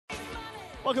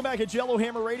Welcome back at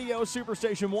Yellowhammer Radio,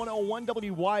 Superstation 101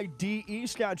 WYDE.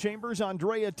 Scott Chambers,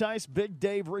 Andrea Tice, Big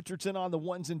Dave Richardson on the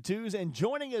ones and twos. And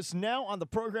joining us now on the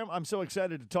program, I'm so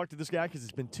excited to talk to this guy because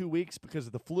it's been 2 weeks because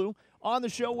of the flu. On the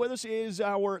show with us is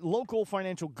our local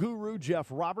financial guru, Jeff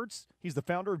Roberts. He's the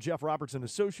founder of Jeff Roberts and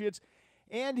Associates.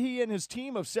 And he and his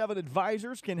team of 7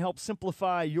 advisors can help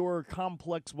simplify your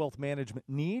complex wealth management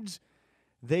needs.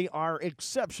 They are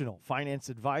exceptional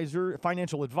financial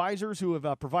advisors who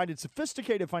have provided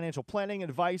sophisticated financial planning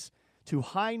advice to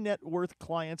high net worth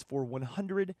clients for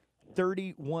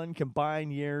 131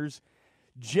 combined years.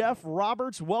 Jeff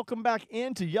Roberts, welcome back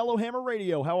into Yellowhammer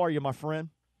Radio. How are you, my friend?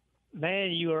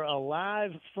 Man, you are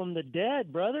alive from the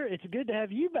dead, brother. It's good to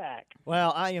have you back.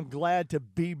 Well, I am glad to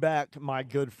be back, my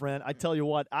good friend. I tell you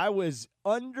what, I was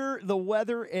under the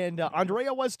weather, and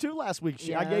Andrea was too last week.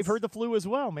 I gave her the flu as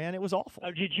well, man. It was awful.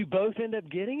 Oh, did you both end up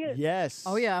getting it? Yes.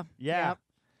 Oh, yeah. Yeah. Yep.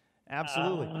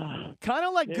 Absolutely. Kind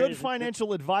of like good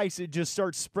financial advice. It just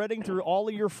starts spreading through all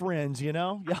of your friends, you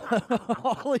know?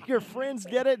 All of your friends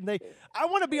get it, and I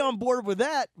want to be on board with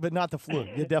that, but not the flu.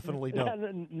 You definitely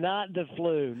don't. Not the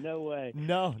flu. No way.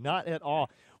 No, not at all.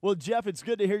 Well, Jeff, it's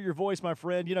good to hear your voice, my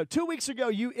friend. 2 weeks ago,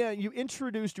 you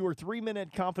introduced your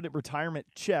 3-minute confident retirement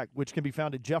check, which can be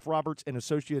found at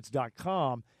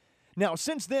jeffrobertsandassociates.com. Now,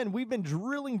 since then, we've been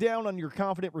drilling down on your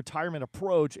confident retirement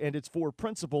approach and its 4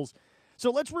 principles. So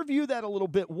let's review that a little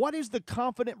bit. What is the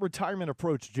confident retirement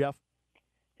approach, Jeff?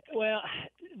 Well,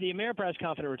 the Ameriprise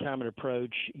Confident Retirement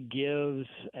Approach gives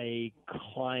a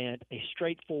client a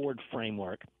straightforward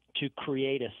framework to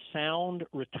create a sound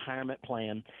retirement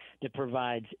plan that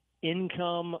provides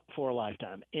income for a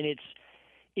lifetime. And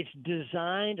it's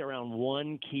designed around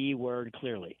one key word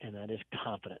clearly, and that is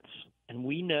confidence. And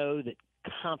we know that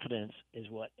confidence is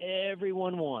what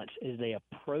everyone wants as they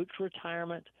approach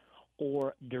retirement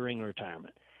or during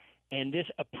retirement. And this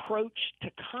approach to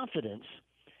confidence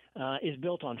is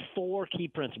built on 4 key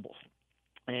principles.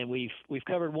 And we've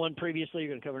covered one previously. You're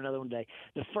going to cover another one today.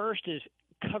 The first is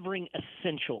covering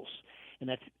essentials, and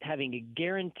that's having a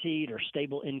guaranteed or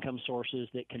stable income sources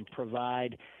that can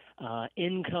provide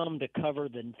income to cover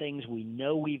the things we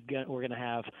know we're going to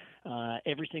have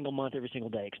every single month, every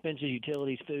single day. Expenses,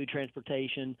 utilities, food,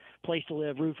 transportation, place to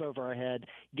live, roof over our head.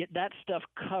 Get that stuff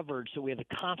covered so we have the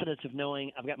confidence of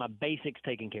knowing I've got my basics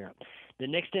taken care of. The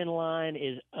next in line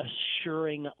is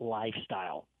assuring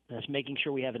lifestyle. That's making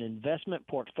sure we have an investment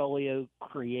portfolio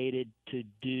created to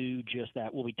do just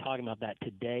that. We'll be talking about that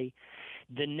today.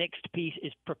 The next piece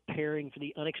is preparing for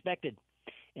the unexpected,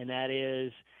 and that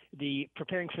is the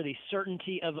preparing for the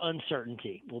certainty of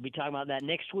uncertainty. We'll be talking about that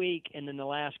next week. And then the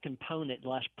last component, the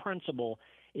last principle,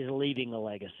 is leaving a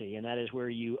legacy, and that is where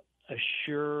you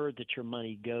assure that your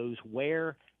money goes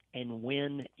where and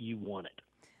when you want it.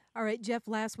 All right, Jeff,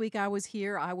 last week I was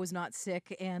here. I was not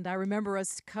sick, and I remember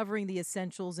us covering the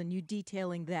essentials and you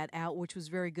detailing that out, which was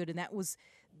very good. And that was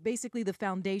basically the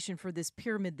foundation for this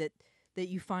pyramid that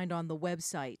you find on the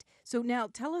website. So now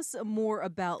tell us more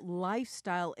about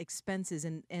lifestyle expenses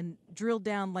and drill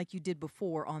down like you did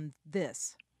before on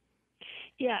this.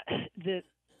 Yeah, the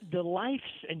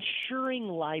ensuring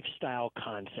lifestyle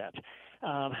concept.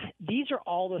 These are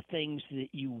all the things that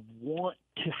you want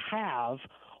to have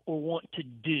or want to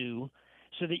do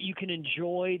so that you can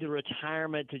enjoy the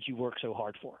retirement that you work so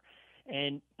hard for.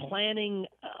 And planning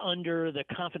under the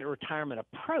confident retirement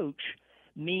approach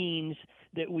means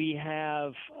that we've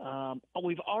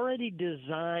already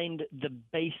designed the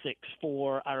basics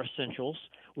for our essentials.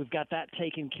 We've got that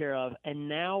taken care of, and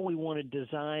now we want to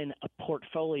design a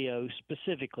portfolio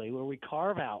specifically where we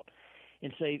carve out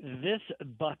and say this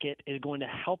bucket is going to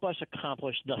help us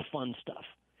accomplish the fun stuff.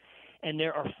 And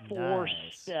there are 4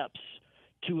 steps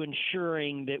to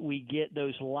ensuring that we get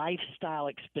those lifestyle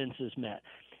expenses met.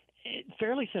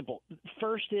 Fairly simple.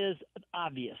 First is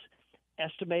obvious.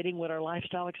 Estimating what our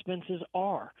lifestyle expenses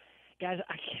are. Guys,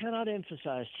 I cannot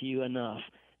emphasize to you enough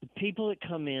the people that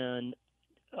come in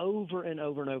over and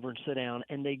over and over and sit down,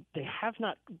 and they have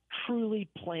not truly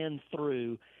planned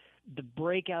through the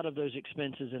breakout of those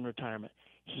expenses in retirement.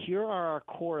 Here are our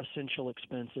core essential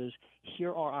expenses.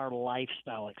 Here are our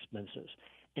lifestyle expenses.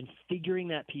 And figuring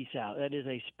that piece out, that is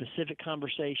a specific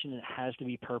conversation that has to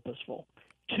be purposeful.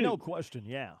 2, no question,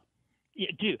 yeah.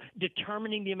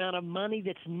 Determining the amount of money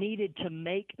that's needed to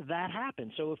make that happen.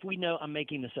 So if we know, I'm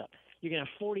making this up, you're going to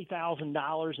have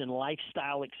 $40,000 in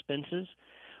lifestyle expenses,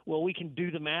 well, we can do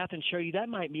the math and show you that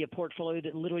might be a portfolio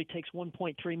that literally takes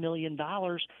 $1.3 million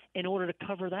in order to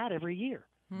cover that every year.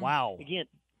 Wow. Again,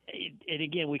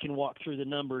 we can walk through the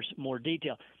numbers more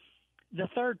detail. The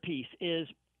third piece is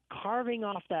carving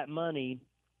off that money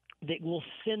that will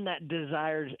send that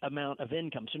desired amount of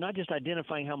income. So not just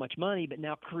identifying how much money, but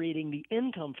now creating the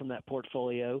income from that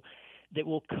portfolio that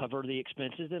will cover the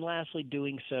expenses, and lastly,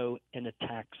 doing so in a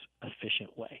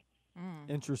tax-efficient way.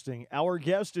 Interesting. Our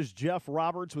guest is Jeff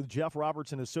Roberts with Jeff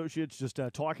Roberts and Associates, just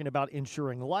talking about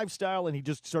insuring lifestyle, and he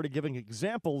just started giving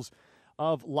examples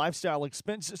of lifestyle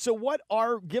expenses. So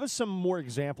give us some more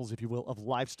examples, if you will, of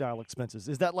lifestyle expenses.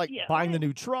 Is that like buying the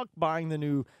new truck, buying the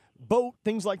new boat,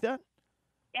 things like that?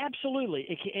 Absolutely.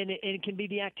 It can be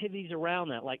the activities around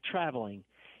that, like traveling,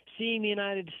 seeing the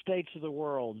United States of the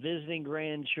world, visiting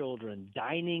grandchildren,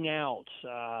 dining out,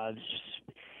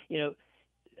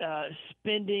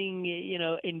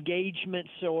 spending,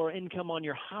 engagements or income on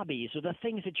your hobbies or the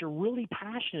things that you're really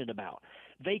passionate about,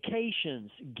 vacations,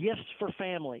 gifts for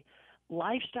family.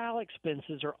 Lifestyle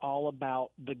expenses are all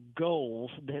about the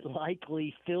goals that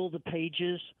likely fill the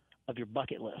pages of your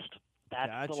bucket list.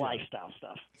 That's the lifestyle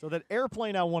stuff. So that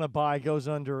airplane I want to buy goes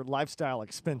under lifestyle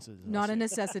expenses. Not a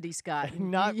necessity, Scott.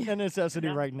 Not a necessity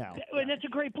right now. And that's a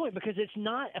great point, because it's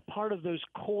not a part of those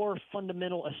core,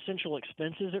 fundamental, essential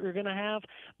expenses that you're going to have,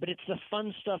 but it's the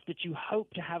fun stuff that you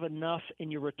hope to have enough in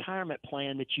your retirement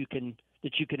plan that you can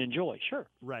enjoy. Sure.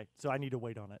 Right. So I need to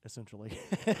wait on it, essentially.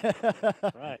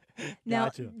 Right. Now,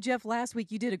 Jeff, last week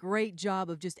you did a great job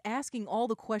of just asking all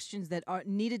the questions that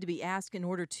needed to be asked in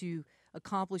order to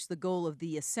accomplish the goal of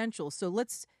the essentials. So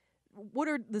what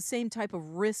are the same type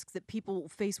of risks that people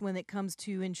face when it comes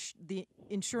to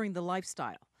insuring the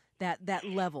lifestyle, that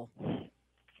level?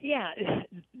 Yeah,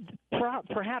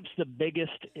 perhaps the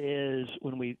biggest is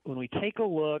when we take a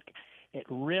look at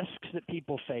risks that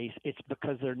people face, it's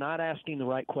because they're not asking the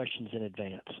right questions in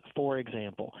advance. For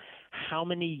example, how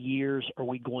many years are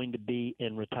we going to be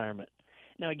in retirement?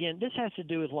 Now, again, this has to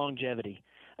do with longevity.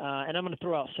 And I'm going to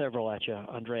throw out several at you,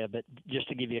 Andrea, but just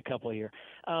to give you a couple here.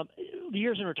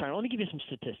 Years in retirement, let me give you some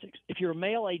statistics. If you're a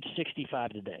male age 65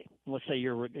 today, let's say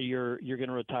you're going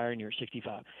to retire and you're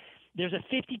 65, there's a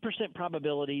 50%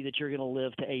 probability that you're going to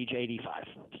live to age 85,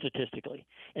 statistically.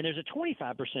 And there's a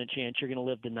 25% chance you're going to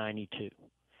live to 92.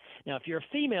 Now, if you're a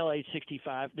female age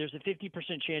 65, there's a 50%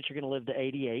 chance you're going to live to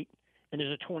 88, and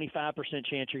there's a 25%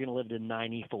 chance you're going to live to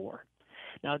 94.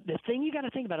 Now, the thing you got to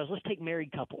think about is, let's take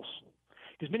married couples.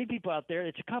 Because many people out there,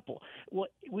 it's a couple.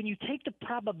 When you take the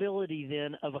probability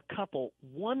then of a couple,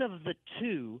 one of the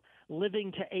two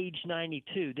living to age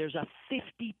 92, there's a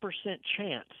 50%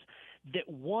 chance that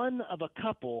one of a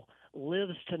couple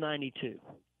lives to 92.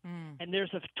 And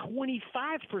there's a 25%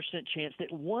 chance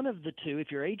that one of the two,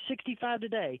 if you're age 65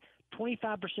 today,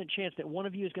 25% chance that one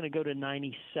of you is going to go to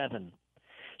 97.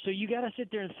 So you got to sit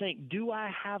there and think, do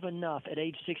I have enough at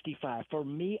age 65 for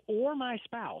me or my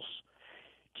spouse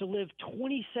to live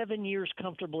 27 years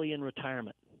comfortably in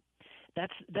retirement?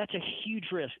 That's a huge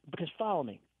risk, because follow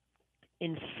me.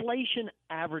 Inflation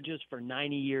averages for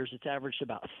 90 years, it's averaged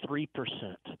about 3%.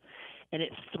 And at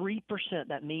 3%,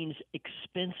 that means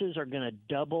expenses are going to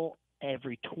double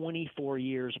every 24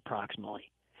 years approximately.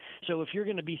 So if you're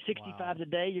going to be 65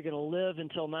 today, you're going to live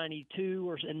until 92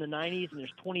 or in the 90s, and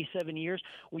there's 27 years.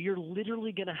 Well, you're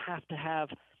literally going to have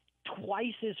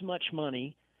twice as much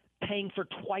money paying for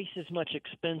twice as much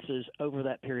expenses over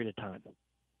that period of time.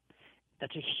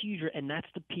 That's a huge, and that's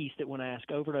the piece that when I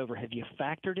ask over and over, have you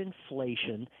factored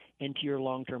inflation into your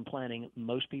long-term planning?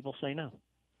 Most people say no.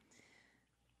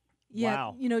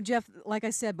 Yeah, Jeff, like I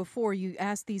said before, you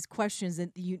ask these questions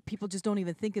that people just don't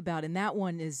even think about, and that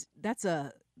one that's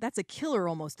a killer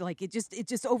almost. Like it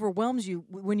just overwhelms you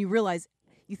when you realize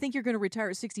you think you're going to retire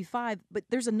at 65, but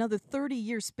there's another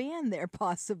 30-year span there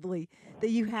possibly that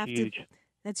you have to.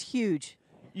 That's huge.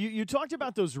 You talked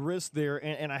about those risks there,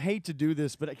 and I hate to do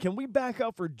this, but can we back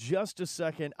up for just a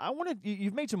second?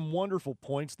 You've made some wonderful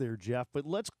points there, Jeff, but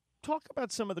let's talk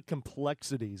about some of the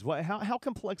complexities. How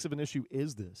complex of an issue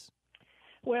is this?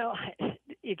 Well,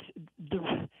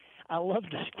 I love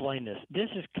to explain this. This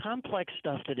is complex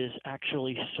stuff that is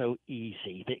actually so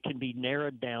easy, that can be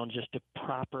narrowed down just to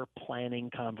proper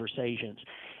planning conversations.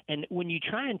 And when you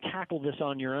try and tackle this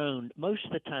on your own, most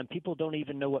of the time people don't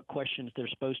even know what questions they're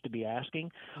supposed to be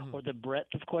asking or the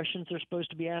breadth of questions they're supposed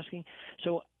to be asking.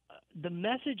 So the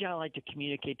message I like to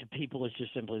communicate to people is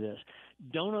just simply this.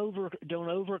 Don't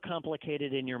overcomplicate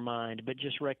it in your mind, but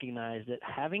just recognize that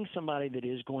having somebody that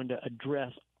is going to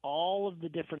address all of the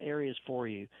different areas for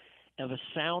you of a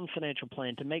sound financial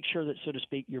plan to make sure that, so to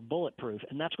speak, you're bulletproof.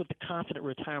 And that's what the Confident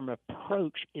Retirement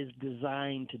approach is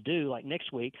designed to do. Like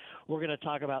next week, we're going to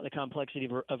talk about the complexity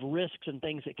of risks and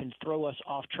things that can throw us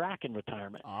off track in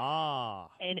retirement.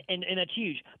 And that's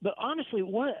huge. But honestly,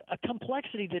 a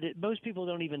complexity that most people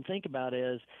don't even think about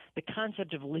is the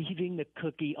concept of leaving the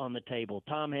cookie on the table.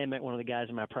 Tom Hammock, one of the guys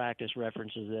in my practice,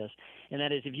 references this, and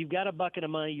that is if you've got a bucket of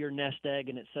money, your nest egg,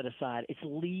 and it's set aside, it's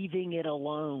leaving it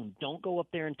alone. Don't go up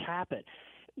there and tap it.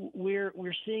 We're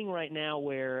seeing right now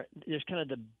where there's kind of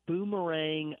the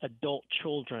boomerang adult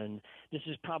children. This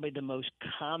is probably the most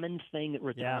common thing that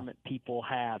retirement people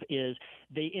have is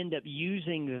they end up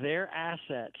using their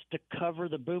assets to cover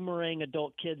the boomerang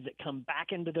adult kids that come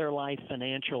back into their life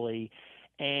financially,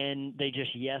 and they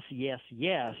just yes,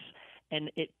 and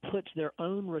it puts their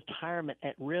own retirement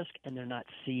at risk, and they're not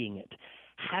seeing it.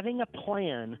 Having a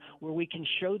plan where we can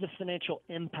show the financial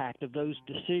impact of those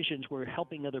decisions, we're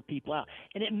helping other people out.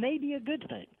 And it may be a good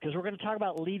thing because we're going to talk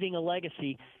about leaving a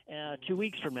legacy 2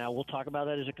 weeks from now. We'll talk about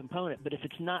that as a component. But if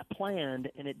it's not planned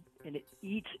and it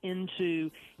eats into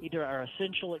either our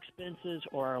essential expenses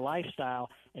or our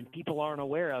lifestyle and people aren't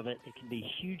aware of it, it can be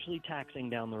hugely taxing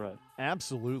down the road.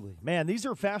 Absolutely. Man, these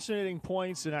are fascinating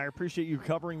points, and I appreciate you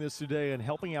covering this today and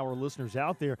helping our listeners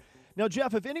out there. Now,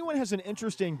 Jeff, if anyone has an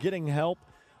interest in getting help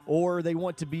or they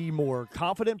want to be more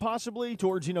confident possibly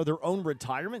towards, their own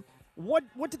retirement, what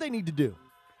do they need to do?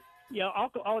 Yeah,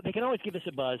 they can always give us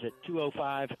a buzz at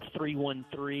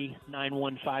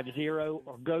 205-313-9150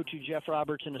 or go to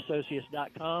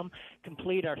jeffrobertsonassociates.com,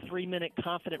 complete our 3-minute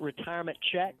Confident Retirement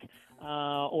check,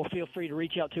 or feel free to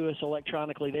reach out to us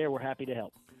electronically there. We're happy to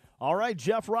help. All right,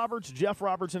 Jeff Roberts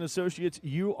and Associates,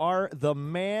 you are the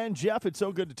man. Jeff, it's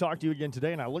so good to talk to you again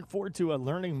today, and I look forward to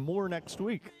learning more next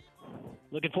week.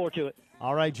 Looking forward to it.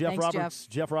 All right, Jeff Thanks, Roberts,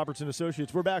 Jeff Roberts and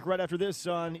Associates. We're back right after this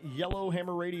on Yellow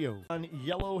Hammer Radio.